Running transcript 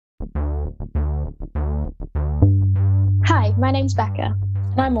Hi, my name's Becca.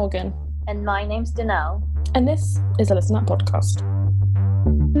 And I'm Morgan. And my name's Danelle. And this is a Listen Up podcast.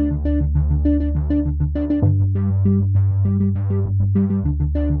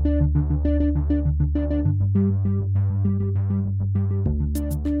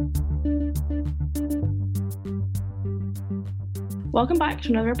 Welcome back to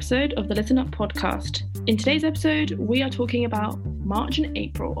another episode of the Listen Up podcast. In today's episode, we are talking about March and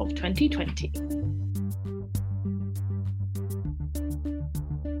April of 2020.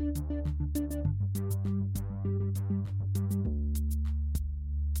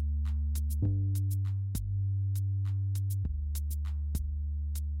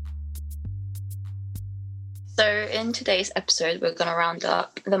 So in today's episode, we're going to round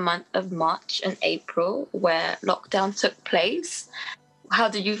up the month of March and April where lockdown took place. How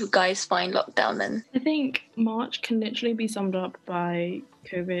did you guys find lockdown then? I think March can literally be summed up by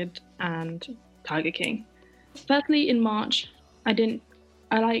COVID and Tiger King. Firstly, in March, to be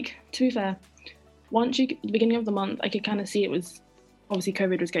fair, the beginning of the month, I could kind of see it was, obviously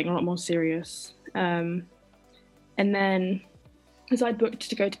COVID was getting a lot more serious. And then, because I'd booked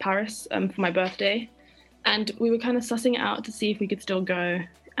to go to Paris for my birthday, and we were kind of sussing it out to see if we could still go.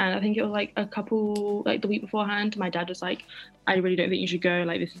 And I think it was the week beforehand, my dad was like, I really don't think you should go,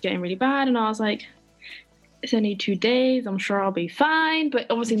 this is getting really bad. And I was like, it's only 2 days, I'm sure I'll be fine. But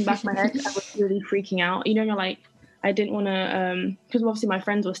obviously in the back of my head, I was really freaking out. You know, you're like, I didn't want to, because obviously my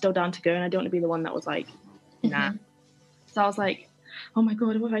friends were still down to go and I don't want to be the one that was like, nah. Mm-hmm. So I was like, oh my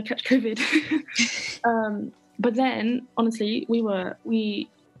God, what if I catch COVID? But then, honestly,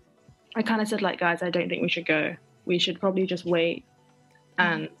 I kind of said, guys, I don't think we should go. We should probably just wait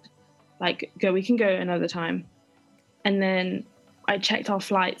and go. We can go another time. And then I checked our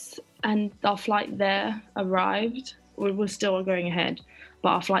flights, and our flight there arrived. We were still going ahead, but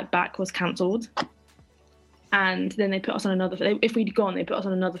our flight back was cancelled. And then they put us on another. If we'd gone, they put us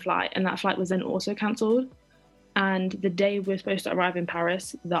on another flight, and that flight was then also cancelled. And the day we were supposed to arrive in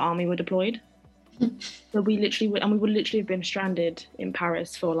Paris, the army were deployed. So we would literally have been stranded in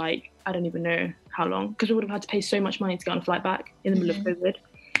Paris for I don't even know how long, because we would have had to pay so much money to get on a flight back in the middle of COVID.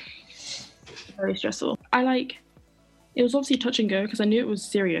 Very stressful. It was obviously touch and go because I knew it was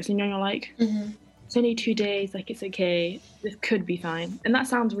serious. You know, you're like, It's only 2 days, it's okay, this could be fine. And that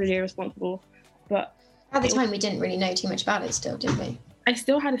sounds really irresponsible, but at the time we didn't really know too much about it still, did we? I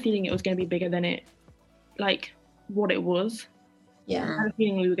still had a feeling it was going to be bigger than it, what it was. Yeah. I had a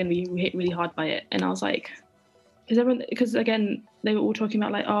feeling we were going to be hit really hard by it. And I was like, because again, they were all talking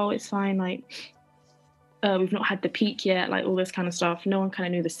about oh, it's fine. We've not had the peak yet, all this kind of stuff. No one kind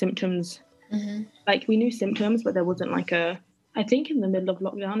of knew the symptoms. Mm-hmm. We knew symptoms, but there wasn't I think in the middle of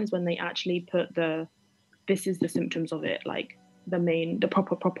lockdown is when they actually put this is the symptoms of it, the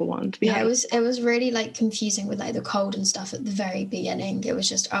proper one. Yeah, it was really confusing with the cold and stuff at the very beginning. It was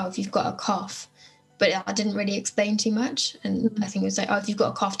just, if you've got a cough. But I didn't really explain too much. And I think it was if you've got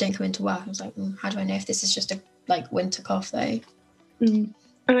a cough, don't come into work. I was like, how do I know if this is just a winter cough though? And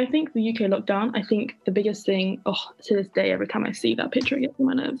I think the UK lockdown, I think the biggest thing, to this day, every time I see that picture, it gets on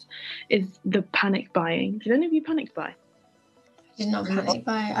my nerves, is the panic buying. Did any of you panic buy? I did not panic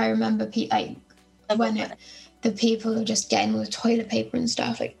buy. I remember the people were just getting all the toilet paper and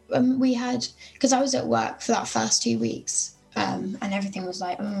stuff. We had, because I was at work for that first 2 weeks, and everything was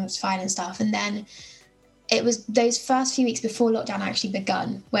it was fine and stuff. And then it was those first few weeks before lockdown actually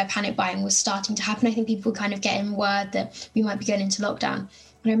begun where panic buying was starting to happen. I think people were kind of getting word that we might be going into lockdown.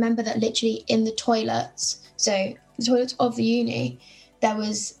 And I remember that literally in the toilets, so the toilets of the uni, there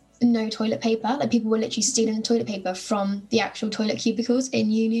was no toilet paper. People were literally stealing the toilet paper from the actual toilet cubicles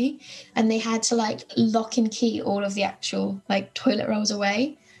in uni, and they had to lock and key all of the actual toilet rolls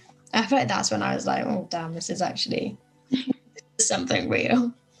away. I feel that's when I was oh damn, this is actually something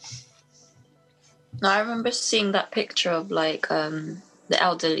real. No, I remember seeing that picture of the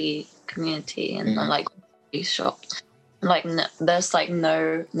elderly community and these shops. There's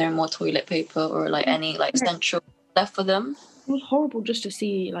no more toilet paper or any essential left for them. It was horrible just to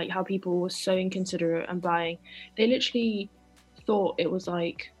see how people were so inconsiderate and buying. They literally thought it was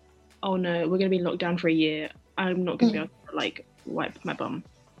oh no, we're going to be locked down for a year. I'm not going to be able to wipe my bum.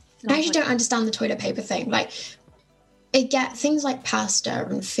 I actually don't understand the toilet paper thing. I get things like pasta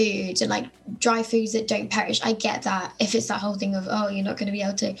and foods and dry foods that don't perish. I get that if it's that whole thing of, you're not going to be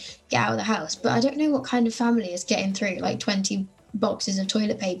able to get out of the house. But I don't know what kind of family is getting through 20 boxes of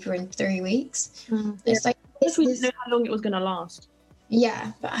toilet paper in 3 weeks. It's we didn't know how long it was going to last.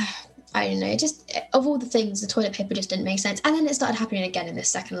 Yeah, but I don't know. Just of all the things, the toilet paper just didn't make sense. And then it started happening again in this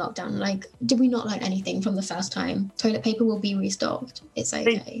second lockdown. Did we not learn anything from the first time? Toilet paper will be restocked. It's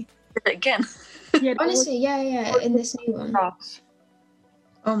okay. Again. Yeah, Honestly, yeah, in this new one.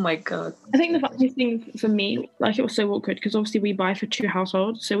 Oh my god. I think the funniest thing for me, like, it was so awkward because obviously we buy for 2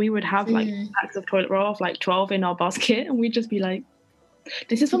 households, so we would have like packs of toilet roll of like 12 in our basket, and we'd just be like,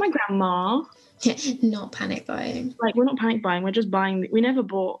 "This is for my grandma." Not panic buying. Like, we're not panic buying. We're just buying. We never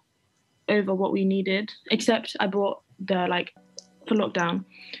bought over what we needed, except I bought for lockdown.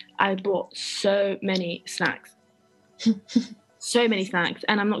 I bought so many snacks, so many snacks,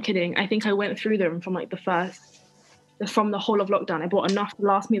 and I'm not kidding. I think I went through them from like from the whole of lockdown. I bought enough to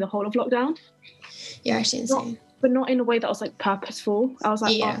last me the whole of lockdown. You're actually insane. But not in a way that was like purposeful. I was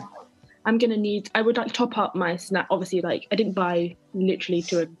like, Yeah. I would like top up my snack. Obviously, like, I didn't buy literally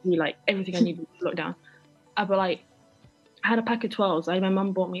to a degree, like everything I needed for lockdown. But like, I had a pack of 12s. My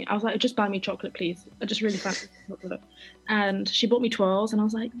mum bought me. I was like, just buy me chocolate, please. I just really fancy chocolate. And she bought me 12s, and I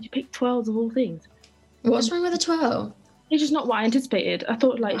was like, you picked 12s of all things. What's wrong with a 12? It's just not what I anticipated. I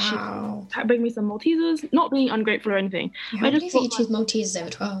thought like she'd bring me some Maltesers, not being ungrateful or anything. I believe you choose Maltesers over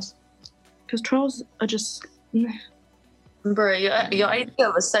 12s. Because 12s are just... Bro, your idea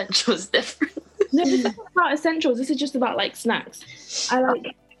of essentials is different. No, this isn't about essentials. This is just about like snacks.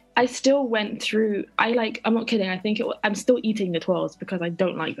 I still went through. I'm not kidding. I think I'm still eating the 12s because I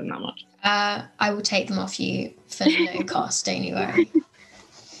don't like them that much. I will take them off you for no cost. Don't you worry. You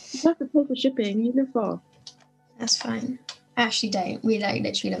have to pay for shipping. You live far. That's fine. I actually don't. We like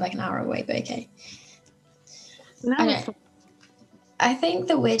literally live like an hour away, but okay. I think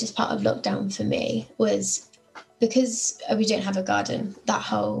the weirdest part of lockdown for me was because we don't have a garden.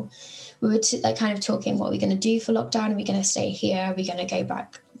 We were like kind of talking, what are we going to do for lockdown? Are we going to stay here? Are we going to go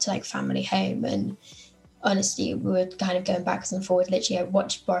back to like family home? And honestly, we were kind of going backwards and forward. Literally, I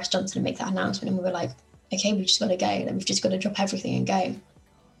watched Boris Johnson make that announcement, and we were like, okay, we've just got to go. Like, we've just got to drop everything and go. And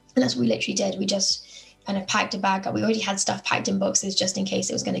that's what we literally did. We just kind of packed a bag up. We already had stuff packed in boxes just in case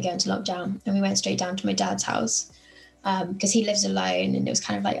it was going to go into lockdown. And we went straight down to my dad's house because he lives alone, and it was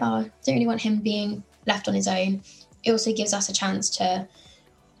kind of like, oh, I don't really want him being left on his own. It also gives us a chance to,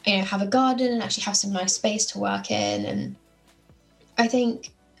 have a garden and actually have some nice space to work in. And I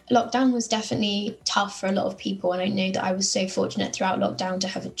think lockdown was definitely tough for a lot of people. And I know that I was so fortunate throughout lockdown to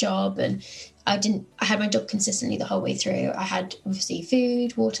have a job, and I had my job consistently the whole way through. I had obviously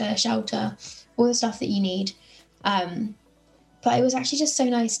food, water, shelter, all the stuff that you need. But it was actually just so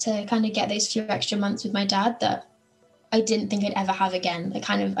nice to kind of get those few extra months with my dad that I didn't think I'd ever have again.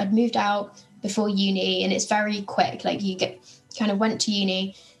 I'd moved out before uni, and it's very quick. Like, kind of went to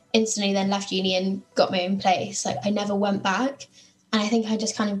uni instantly, then left uni and got my own place. Like, I never went back, and I think I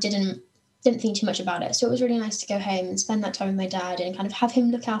just kind of didn't think too much about it. So it was really nice to go home and spend that time with my dad and kind of have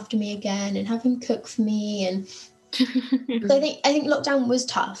him look after me again and have him cook for me. And so I think lockdown was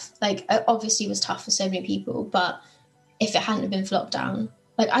tough. Like, it obviously was tough for so many people, but if it hadn't have been for lockdown,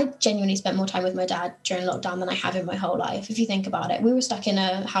 like, I genuinely spent more time with my dad during lockdown than I have in my whole life. If you think about it, we were stuck in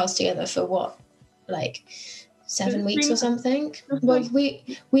a house together for what, like 7 weeks or something. Well,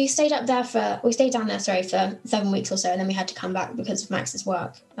 we stayed down there for 7 weeks or so, and then we had to come back because of Max's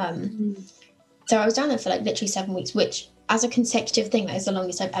work. So I was down there for like literally 7 weeks, which as a consecutive thing, that is the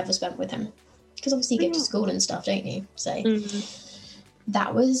longest I've ever spent with him. Because obviously you go to school and stuff, don't you? So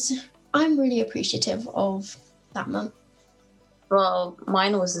I'm really appreciative of that month. Well,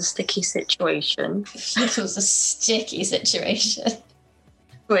 mine was a sticky situation. It was a sticky situation.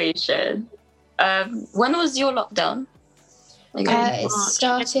 When was your lockdown? It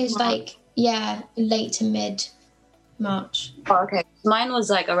started late to mid March. Oh, okay. Mine was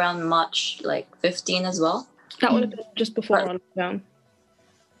like around March, 15 as well. That would have been just before our lockdown.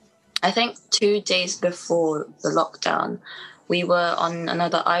 I think 2 days before the lockdown, we were on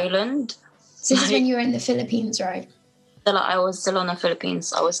another island. So this is when you were in the Philippines, right? I was still on the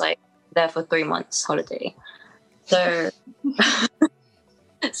Philippines. I was there for 3 months holiday. So,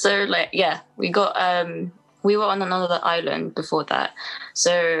 we were on another island before that.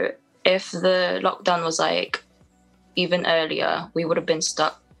 So if the lockdown was even earlier, we would have been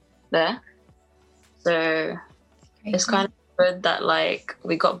stuck there. So it's kind of good that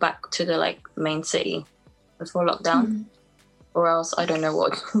we got back to the main city before lockdown, or else I don't know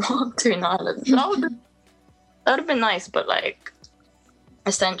what to do in Ireland. That would have been nice, but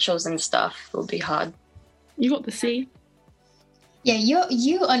essentials and stuff will be hard. You got the sea. Yeah,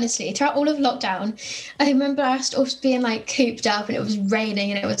 you honestly, throughout all of lockdown, I remember us all being cooped up, and it was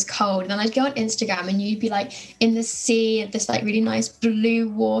raining and it was cold, and then I'd go on Instagram and you'd be in the sea, this really nice blue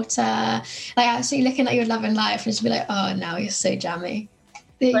water, actually looking at your love and life, and just be oh no, you're so jammy.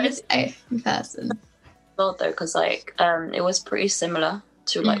 You're a person. Well, though, because it was pretty similar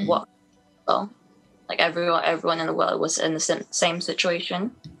to everyone in the world was in the same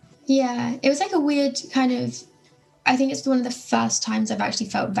situation. Yeah, it was like a weird kind of. I think it's one of the first times I've actually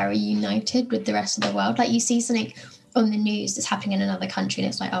felt very united with the rest of the world. Like you see something on the news that's happening in another country, and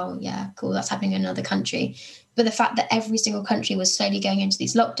it's like, oh yeah, cool, that's happening in another country. But the fact that every single country was slowly going into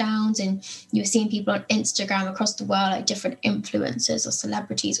these lockdowns, and you were seeing people on Instagram across the world, like different influencers or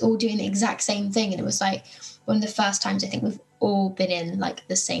celebrities, all doing the exact same thing, and it was like one of the first times I think we've all been in like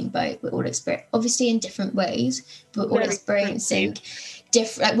the same boat. We're all obviously in different ways, but we're all experiencing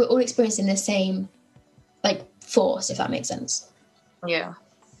different. Like we're all experiencing the same, like force, if that makes sense. Yeah,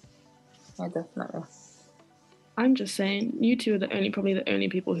 definitely. I'm just saying, you two are probably the only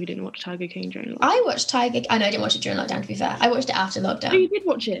people who didn't watch Tiger King during lockdown. I watched Tiger. I know I didn't watch it during lockdown. To be fair, I watched it after lockdown. Oh, you did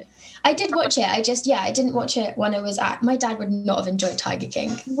watch it? I did watch it. I didn't watch it when I was at. My dad would not have enjoyed Tiger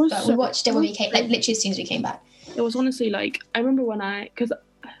King, but we watched it when we came, like literally as soon as we came back. It was honestly like, I remember when because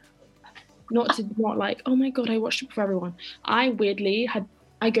not like, oh my god, I watched it for everyone. I weirdly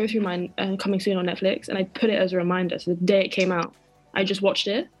I go through my coming soon on Netflix, and I put it as a reminder. So the day it came out, I just watched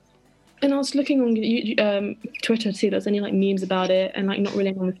it. And I was looking on Twitter to see if there's any like memes about it, and like not really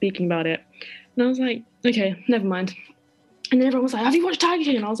anyone was speaking about it. And I was like, okay, never mind. And then everyone was like, have you watched Tiger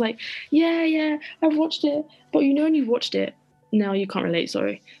King? And I was like, yeah, I've watched it. But when you've watched it, now you can't relate,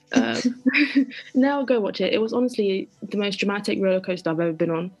 sorry. Now go watch it. It was honestly the most dramatic roller coaster I've ever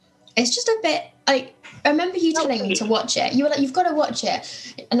been on. It's just a bit like, I remember you telling me to watch it. You were like, you've got to watch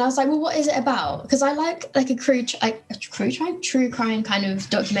it. And I was like, well, what is it about? Because I like a true crime kind of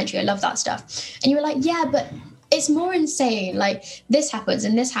documentary. I love that stuff. And you were like, yeah, but it's more insane. Like this happens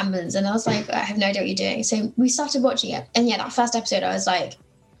and this happens. And I was like, I have no idea what you're doing. So we started watching it. And yeah, that first episode, I was like,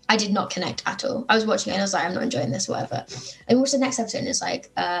 I did not connect at all. I was watching it and I was like, I'm not enjoying this, whatever. I watched the next episode and it's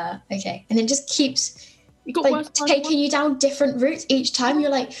like, okay. And it just keeps like taking you down different routes each time.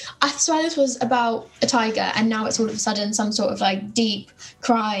 You're like, I swear this was about a tiger, and now it's all of a sudden some sort of like deep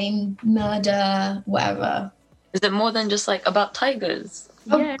crime, murder, whatever. Is it more than just like about tigers?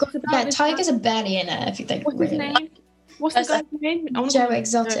 Yeah, tigers are barely in it if you think. What's his name? What's the guy's name? Joe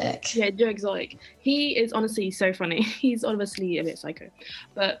Exotic. Yeah, Joe Exotic. He is honestly so funny. He's obviously a bit psycho,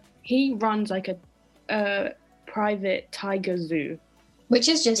 but he runs like a private tiger zoo, which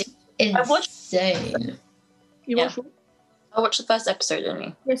is just insane. I watched the first episode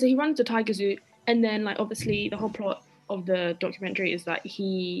only. Yeah, so he runs the tiger zoo, and then like obviously the whole plot of the documentary is that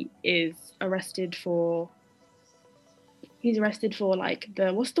he is arrested for like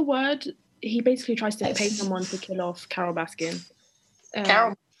what's the word? He basically tries to pay someone to kill off Carole Baskin.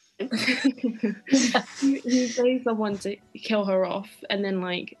 Carole. he pays someone to kill her off, and then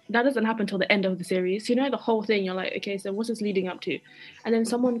like that doesn't happen until the end of the series. You know the whole thing. You're like, okay, so what's this leading up to? And then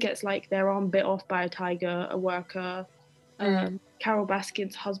someone gets like their arm bit off by a tiger, a worker. Carole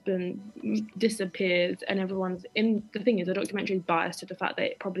Baskin's husband disappears, and everyone's in. The thing is, the documentary is biased to the fact that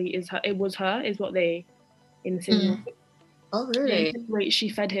it probably is her. It was her, is what they insinuate. Oh really? Wait, she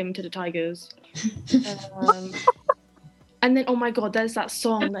fed him to the tigers. And then, oh my god, there's that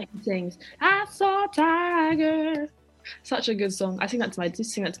song that he sings. I saw a tiger. Such a good song. I sing that to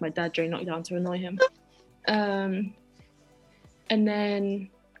my dad during lockdown to annoy him. And then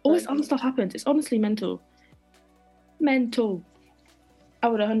all this other stuff happens. It's honestly mental. Mental.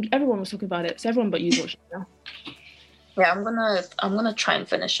 Everyone was talking about it, so everyone but you watched it now. Yeah, I'm gonna try and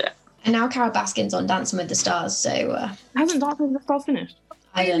finish it. And now Carole Baskin's on Dancing with the Stars, so hasn't Dancing with the Stars finished?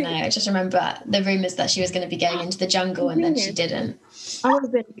 I don't know. I just remember the rumours that she was going to be going into the jungle, and then she didn't. I would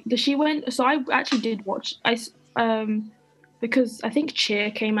have been. She went. So I actually did watch. Because I think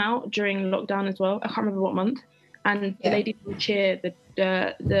Cheer came out during lockdown as well. I can't remember what month. And the lady from Cheer,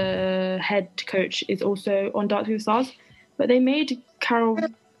 the head coach, is also on Dancing with the Stars. But they made Carole.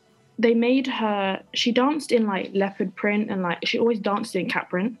 They made her. She danced in like leopard print, and like she always danced in cat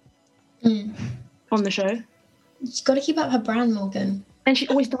print on the show. She's got to keep up her brand, Morgan. And she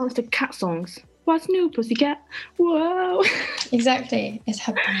always danced to cat songs. What's new, pussycat? Whoa. Exactly. It's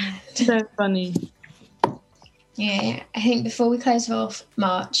her brand. So funny. Yeah, I think before we close off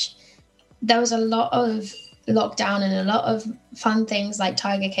March, there was a lot of lockdown and a lot of fun things like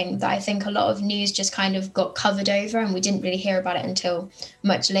Tiger King that I think a lot of news just kind of got covered over, and we didn't really hear about it until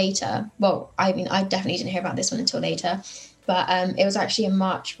much later. Well, I mean, I definitely didn't hear about this one until later. But it was actually in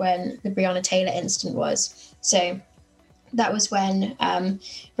March when the Breonna Taylor incident was. So that was when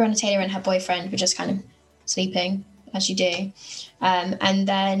Breonna Taylor and her boyfriend were just kind of sleeping, as you do. And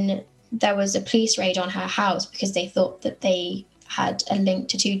then there was a police raid on her house because they thought that they had a link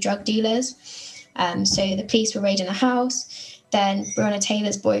to 2 drug dealers. So the police were raiding the house. Then Breonna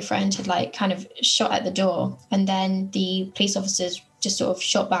Taylor's boyfriend had like kind of shot at the door. And then the police officers just sort of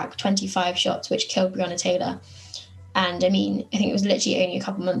shot back 25 shots, which killed Breonna Taylor. And I mean, I think it was literally only a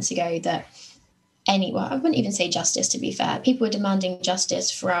couple months ago that I wouldn't even say justice, to be fair. People were demanding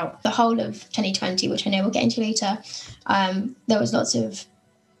justice throughout the whole of 2020, which I know we'll get into later. There was lots of,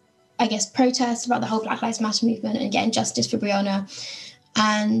 I guess, protests about the whole Black Lives Matter movement and getting justice for Breonna.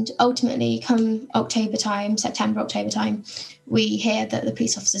 And ultimately, come September, October time, we hear that the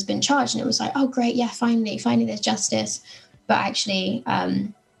police officer's been charged, and it was like, oh, great, yeah, finally there's justice. But actually,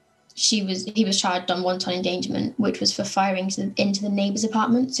 he was charged on wanton endangerment, which was for firing into the neighbour's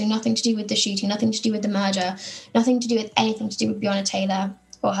apartment. So nothing to do with the shooting, nothing to do with the murder, nothing to do with anything to do with Breonna Taylor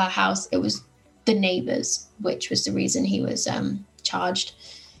or her house. It was the neighbours, which was the reason he was charged,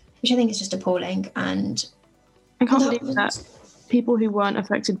 which I think is just appalling. And I can't believe that people who weren't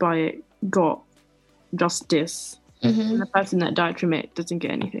affected by it got justice, and the person that died from it doesn't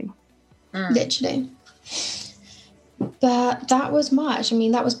get anything. Literally. But that was March. I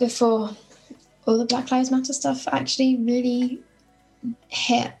mean, that was before all the Black Lives Matter stuff actually really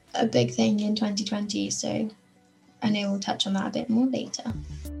hit a big thing in 2020. So I know we'll touch on that a bit more later.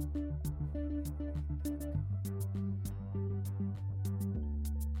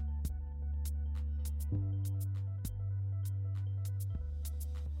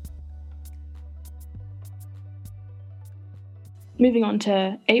 Moving on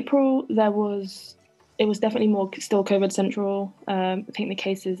to April, it was definitely more still COVID central. I think the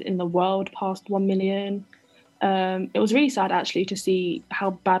cases in the world passed 1 million. It was really sad actually to see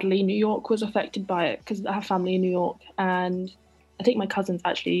how badly New York was affected by it, because I have family in New York, and I think two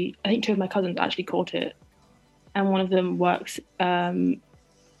of my cousins actually caught it, and one of them works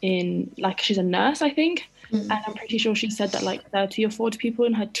she's a nurse, I think, and I'm pretty sure she said that like 30 or 40 people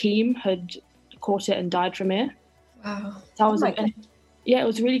in her team had caught it and died from it. Wow. So it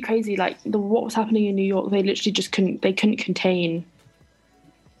was really crazy. Like what was happening in New York, they literally just couldn't contain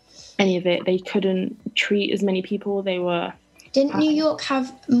any of it. They couldn't treat as many people. Didn't New York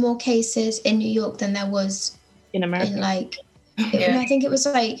have more cases in New York than there was in America? I think it was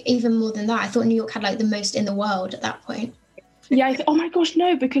like even more than that. I thought New York had like the most in the world at that point. Yeah. Oh my gosh,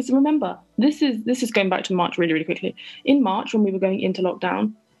 no! Because remember, this is going back to March really, really quickly. In March, when we were going into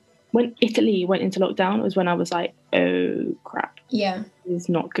lockdown, when Italy went into lockdown, was when I was like, oh crap. Yeah. Is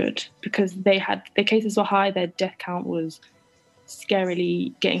not good, because their cases were high, their death count was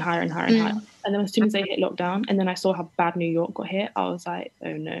scarily getting higher and higher and higher. And then as soon as they hit lockdown, and then I saw how bad New York got hit, I was like,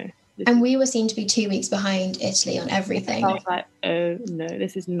 oh no. And we were seen to be 2 weeks behind Italy on everything. I was like, oh no,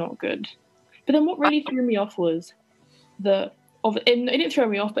 this is not good. But then what really threw me off was it didn't throw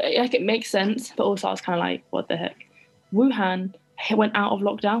me off, but it makes sense. But also I was kind of like, what the heck? Wuhan went out of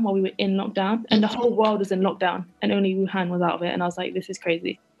lockdown while we were in lockdown, and the whole world was in lockdown, and only Wuhan was out of it. And I was like, this is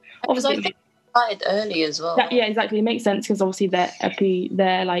crazy. Obviously, they started early as well. Yeah, exactly. It makes sense, because obviously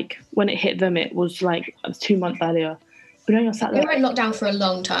they're like, when it hit them, it was 2 months earlier. But then they were in lockdown for a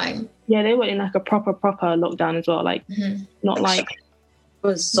long time. Yeah, they were in like a proper lockdown as well. Like, not like it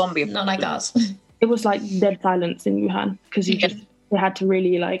was zombie. Not like us. It was like dead silence in Wuhan, because they had to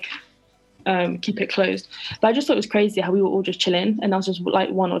really like keep it closed. But I just thought it was crazy how we were all just chilling, and that was just like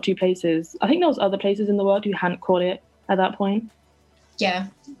one or two places. I think there was other places in the world who hadn't caught it at that point. Yeah.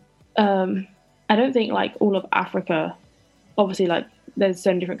 I don't think like all of Africa, obviously like there's so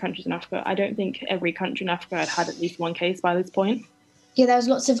many different countries in Africa. I don't think every country in Africa had at least one case by this point. Yeah, there was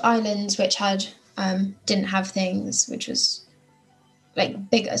lots of islands which had didn't have things, which was like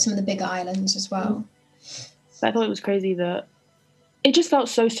some of the bigger islands as well. But I thought it was crazy that it just felt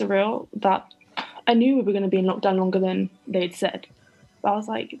so surreal that I knew we were going to be in lockdown longer than they'd said. But I was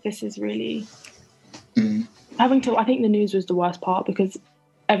like, this is really I think the news was the worst part, because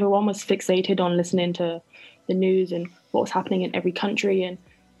everyone was fixated on listening to the news and what was happening in every country, and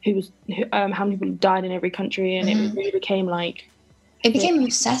how many people died in every country, and it really became like... It became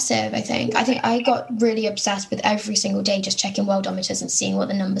obsessive, I think. I got really obsessed with every single day just checking Worldometers and seeing what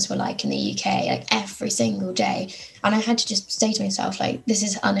the numbers were like in the UK, like every single day. And I had to just say to myself, like, this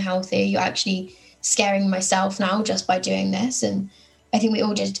is unhealthy. You're actually scaring myself now just by doing this. And I think we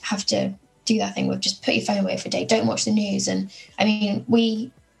all just have to do that thing with just put your phone away for a day. Don't watch the news. And I mean,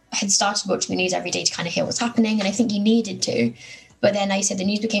 we had started watching the news every day to kind of hear what's happening. And I think you needed to. But then, like I said, the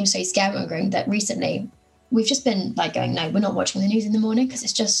news became so scaremongering that recently we've just been like going, no, we're not watching the news in the morning, because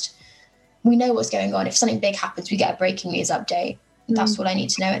it's just, we know what's going on. If something big happens, we get a breaking news update. That's all I need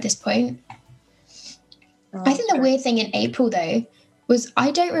to know at this point. I think the weird thing in April, though, was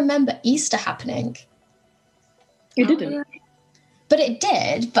I don't remember Easter happening. It didn't? But it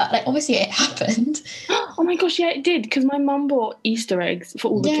did, but like obviously it happened. Oh my gosh, yeah, it did, because my mum bought Easter eggs for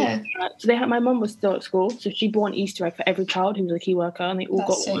all the kids. So my mum was still at school, so she bought an Easter egg for every child who was a key worker, and they all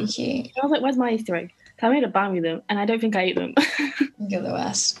got one. Cute. And I was like, where's my Easter egg? So I made a bang with them, and I don't think I ate them. You're the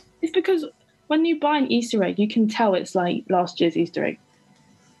worst. It's because when you buy an Easter egg, you can tell it's like last year's Easter egg.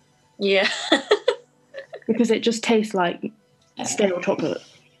 Yeah. Because it just tastes like stale chocolate.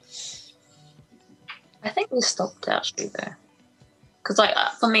 I think we stopped actually though. Because like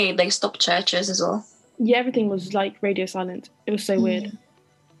for me, they stopped churches as well. Yeah, everything was like radio silent. It was so weird.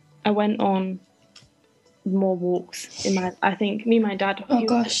 I went on more walks I think me and my dad. Oh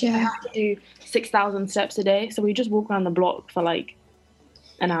gosh, yeah. I have to do 6,000 steps a day, so we just walk around the block for like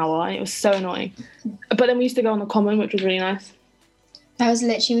an hour, and it was so annoying. But then we used to go on the common, which was really nice. That was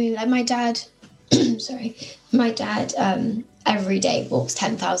literally like my dad. Sorry, my dad every day walks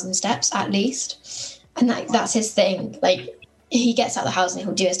 10,000 steps at least, and that's his thing. Like he gets out of the house and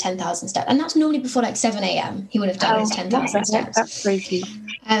he'll do his 10,000 steps, and that's normally before like 7 a.m. He would have done his 10,000 steps. That's crazy.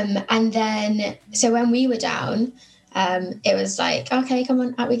 And then so when we were down, it was like, okay, come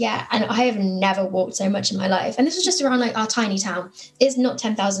on, out we get. And I have never walked so much in my life, and this was just around like our tiny town. It's not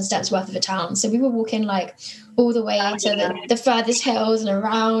 10,000 steps worth of a town, so we were walking like all the way to the furthest hills and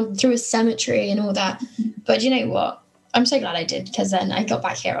around through a cemetery and all that. But you know what, I'm so glad I did, because then I got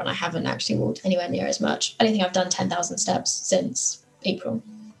back here and I haven't actually walked anywhere near as much. I don't think I've done 10,000 steps since April.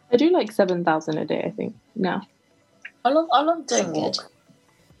 I do like 7,000 a day, I think, now. I love doing walk.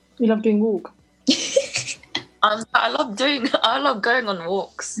 You love doing walk? I love going on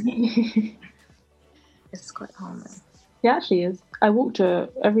walks. It's quite calming. It actually is. I walk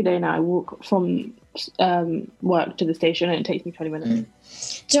every day now. I walk from work to the station, and it takes me 20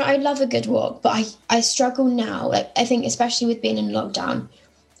 minutes. Do you know, I love a good walk, but I struggle now. Like I think especially with being in lockdown,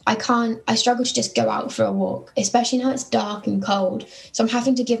 I struggle to just go out for a walk, especially now it's dark and cold. So I'm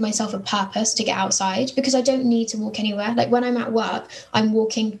having to give myself a purpose to get outside, because I don't need to walk anywhere. Like when I'm at work, I'm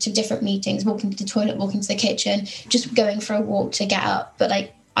walking to different meetings, walking to the toilet, walking to the kitchen, just going for a walk to get up. But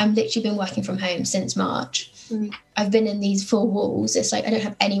like I'm literally been working from home since March. I've been in these 4 walls. It's like I don't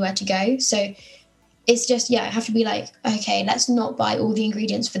have anywhere to go. So it's just, I have to be like, okay, let's not buy all the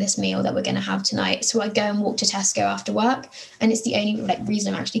ingredients for this meal that we're going to have tonight. So I go and walk to Tesco after work, and it's the only like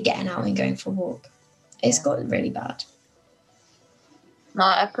reason I'm actually getting out and going for a walk. It's got really bad. No,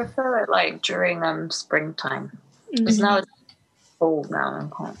 I prefer it like during springtime, because now it's cold now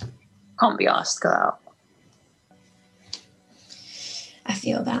and can't be asked to go out. I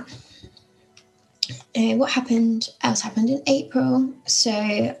feel that. What else happened in April?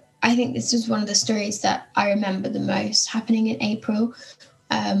 So I think this was one of the stories that I remember the most happening in April,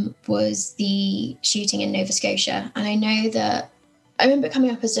 was the shooting in Nova Scotia. And I remember it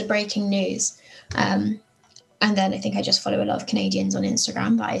coming up as a breaking news. And then I think I just follow a lot of Canadians on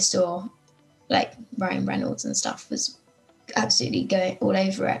Instagram, but I saw like Ryan Reynolds and stuff was absolutely going all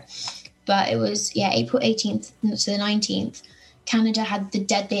over it. But it was, April 18th to the 19th, Canada had the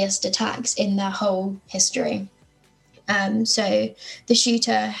deadliest attacks in their whole history. So the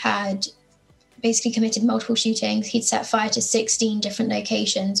shooter had basically committed multiple shootings. He'd set fire to 16 different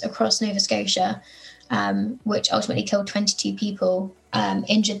locations across Nova Scotia, which ultimately killed 22 people,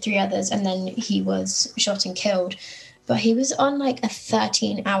 injured 3 others, and then he was shot and killed. But he was on like a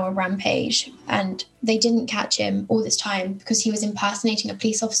 13-hour rampage, and they didn't catch him all this time because he was impersonating a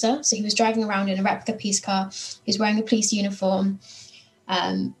police officer. So he was driving around in a replica police car. He was wearing a police uniform,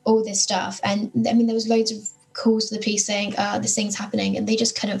 all this stuff. And I mean, there was loads of calls to the police saying this thing's happening, and they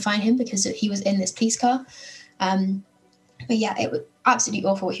just couldn't find him because he was in this police car. But yeah, it was absolutely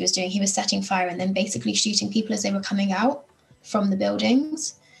awful what he was doing. He was setting fire and then basically shooting people as they were coming out from the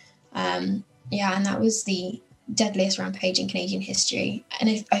buildings. And that was the deadliest rampage in Canadian history.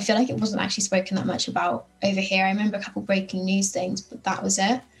 And I feel like it wasn't actually spoken that much about over here. I remember a couple breaking news things, but that was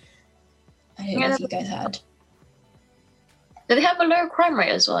it. I don't know if you guys heard. Do they have a low crime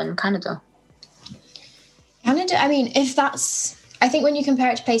rate as well in Canada? Canada, I mean, I think when you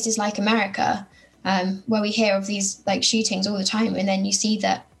compare it to places like America, where we hear of these like shootings all the time, and then you see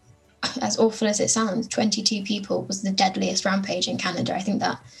that, as awful as it sounds, 22 people was the deadliest rampage in Canada. I think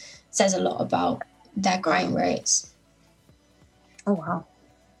that says a lot about their crime rates. Oh, wow.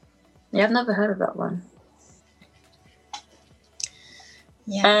 Yeah, I've never heard of that one.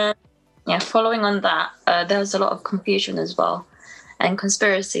 Yeah. Following on that, there was a lot of confusion as well, and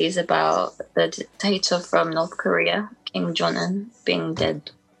conspiracies about the dictator from North Korea, Kim Jong-un, being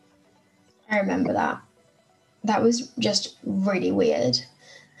dead. I remember that. That was just really weird.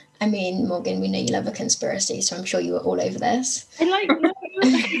 I mean, Morgan, we know you love a conspiracy, so I'm sure you were all over this.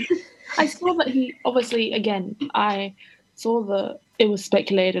 I saw that he, obviously, again, I saw that it was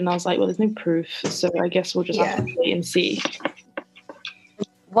speculated, and I was like, well, there's no proof, so I guess we'll just have to wait and see.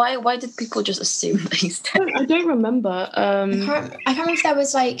 Why did people just assume that he's dead? I don't remember. I can't remember if there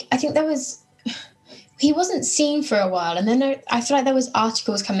was like, I think there was, he wasn't seen for a while, and then I feel like there was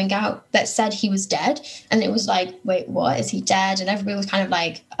articles coming out that said he was dead, and it was like, wait, what, is he dead? And everybody was kind of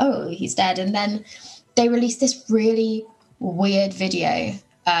like, oh, he's dead. And then they released this really weird video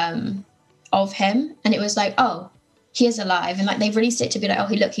of him, and it was like, oh, he is alive. And like they released it to be like,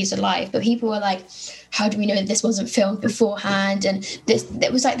 oh, look, he's alive. But people were like, how do we know that this wasn't filmed beforehand? And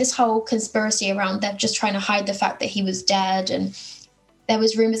it was like this whole conspiracy around them just trying to hide the fact that he was dead. And there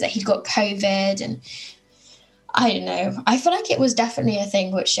was rumors that he'd got COVID, and I don't know. I feel like it was definitely a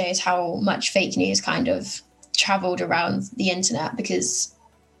thing, which shows how much fake news kind of traveled around the internet, because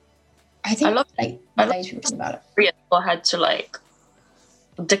I think loads of people talking about it. People had to like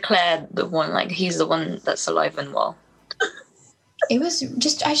declare the one, like he's the one that's alive and well. It was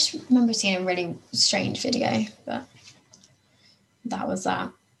just, I just remember seeing a really strange video, but that was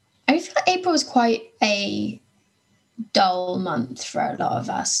that. I feel like April was quite a dull month for a lot of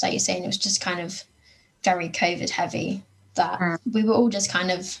us. Like you're saying, it was just kind of very COVID heavy, that we were all just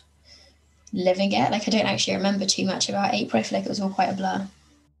kind of living it. Like I don't actually remember too much about April. I feel like it was all quite a blur.